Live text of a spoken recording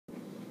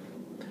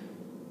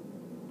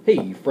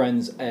Hey,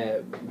 friends.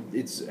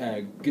 It's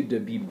good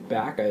to be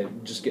back. I'm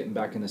just getting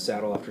back in the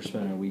saddle after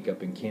spending a week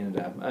up in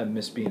Canada. I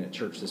missed being at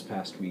church this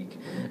past week,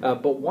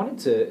 but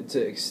wanted to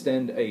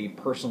extend a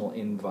personal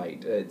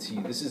invite to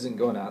you. This isn't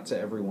going out to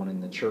everyone in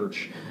the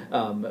church.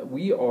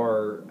 We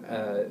are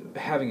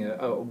having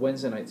a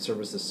Wednesday night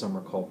service this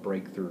summer called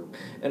Breakthrough,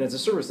 and it's a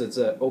service that's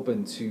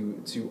open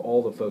to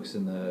all the folks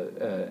in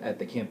the at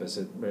the campus.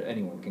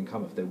 Anyone can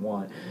come if they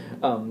want.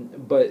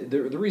 But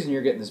the reason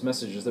you're getting this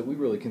message is that we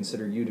really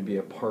consider you to be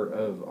a part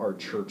of our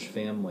church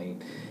family.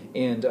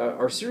 And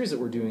our series that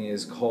we're doing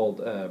is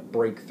called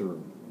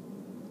Breakthrough.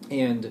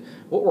 And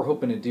what we're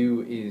hoping to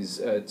do is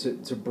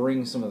to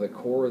bring some of the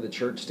core of the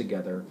church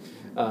together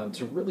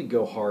to really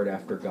go hard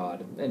after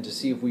God and to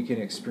see if we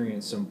can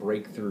experience some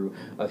breakthrough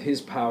of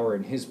His power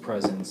and His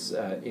presence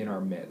in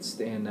our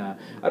midst. And I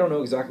don't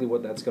know exactly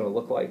what that's going to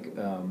look like.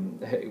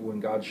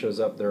 When God shows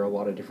up, there are a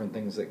lot of different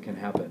things that can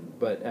happen.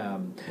 But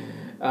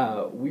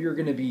we are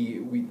going to be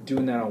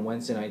doing that on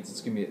Wednesday nights.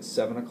 It's going to be at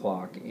 7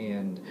 o'clock,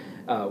 and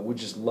would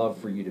just love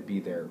for you to be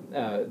there.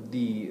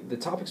 The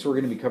topics we're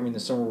going to be covering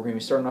this summer, we're going to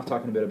be starting off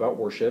talking a bit about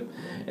worship,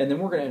 and then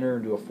we're going to enter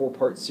into a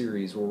 4-part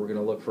series where we're going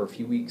to look for a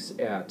few weeks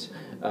at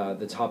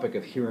the topic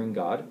of hearing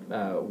God.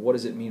 What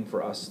does it mean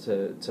for us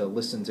to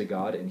listen to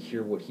God and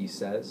hear what He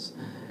says?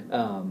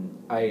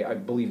 I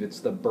believe it's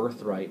the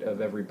birthright of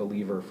every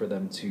believer for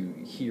them to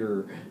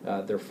hear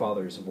their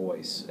Father's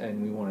voice,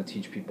 and we want to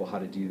teach people how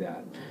to do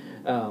that.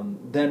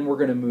 Then we're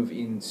going to move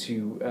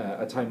into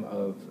a time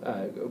of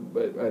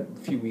a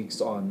few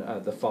weeks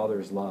on the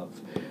Father's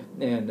love.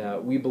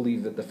 And we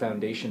believe that the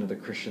foundation of the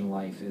Christian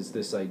life is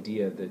this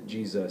idea that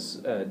Jesus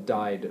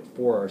died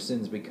for our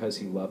sins because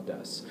He loved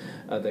us,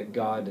 that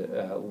God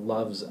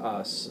loves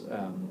us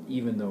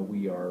even though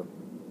we are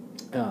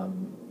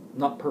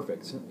not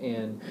perfect.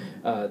 And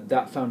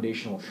that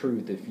foundational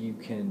truth, if you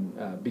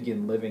can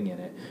begin living in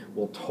it,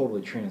 will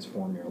totally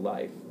transform your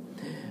life.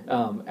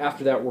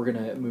 After that, we're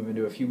going to move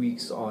into a few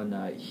weeks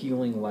on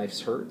healing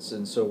life's hurts,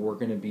 and so we're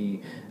going to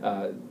be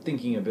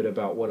thinking a bit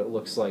about what it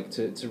looks like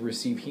to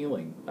receive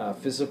healing,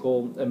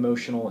 physical,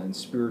 emotional, and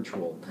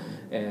spiritual,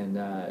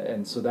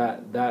 and so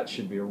that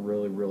should be a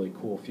really, really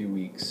cool few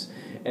weeks.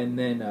 And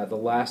then the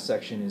last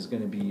section is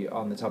going to be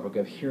on the topic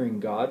of hearing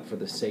God for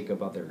the sake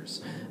of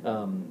others.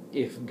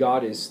 If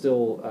God is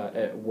still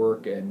at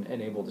work and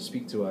able to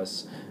speak to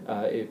us,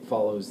 it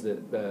follows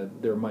that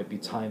there might be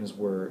times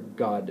where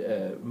God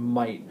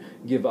might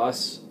give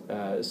us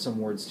some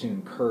words to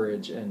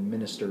encourage and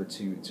minister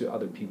to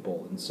other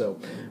people. And so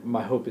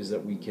my hope is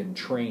that we can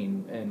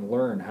train and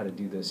learn how to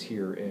do this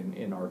here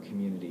in our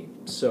community.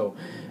 So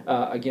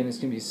again, it's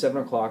going to be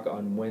 7 o'clock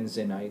on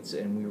Wednesday nights,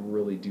 and we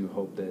really do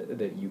hope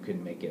that you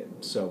can make it.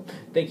 So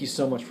thank you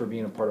so much for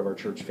being a part of our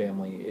church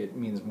family. It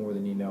means more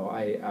than you know.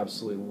 I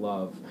absolutely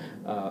love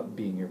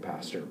being your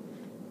pastor.